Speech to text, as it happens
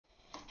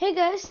Hey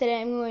guys,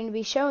 today I'm going to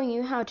be showing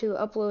you how to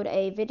upload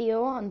a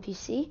video on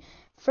PC.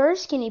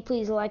 First, can you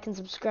please like and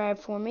subscribe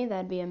for me?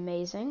 That'd be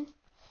amazing.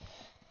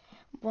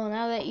 Well,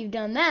 now that you've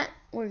done that,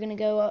 we're going to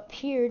go up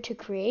here to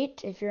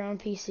create, if you're on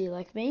PC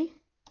like me,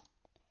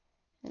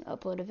 and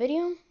upload a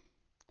video.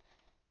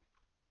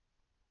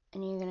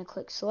 And you're going to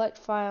click select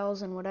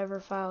files and whatever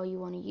file you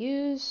want to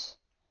use.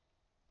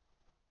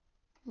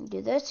 You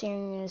do this, and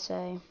you're going to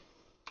say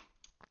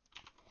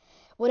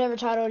whatever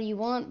title you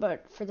want,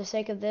 but for the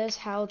sake of this,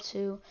 how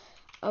to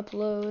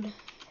upload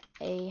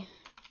a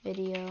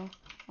video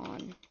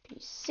on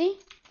PC.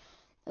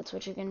 That's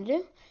what you're going to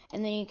do.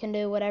 And then you can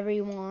do whatever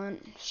you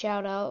want,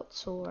 shout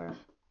outs or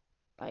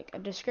like a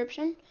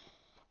description.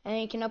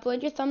 And you can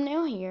upload your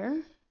thumbnail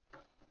here.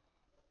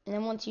 And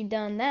then once you've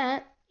done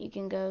that, you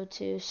can go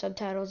to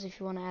subtitles if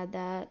you want to add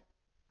that,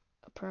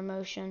 a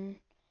promotion.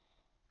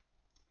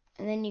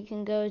 And then you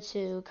can go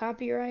to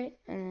copyright,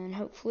 and then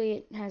hopefully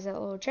it has that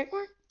little check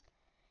mark.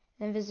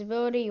 Then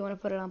visibility, you want to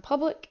put it on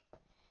public.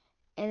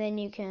 And then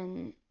you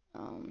can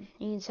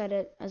set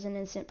it as an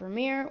instant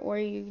premiere, or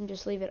you can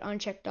just leave it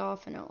unchecked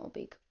off and it will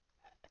be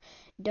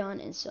done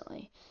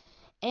instantly.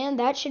 And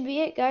that should be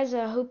it, guys.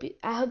 I hope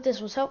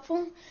this was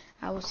helpful.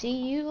 I will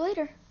see you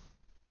later.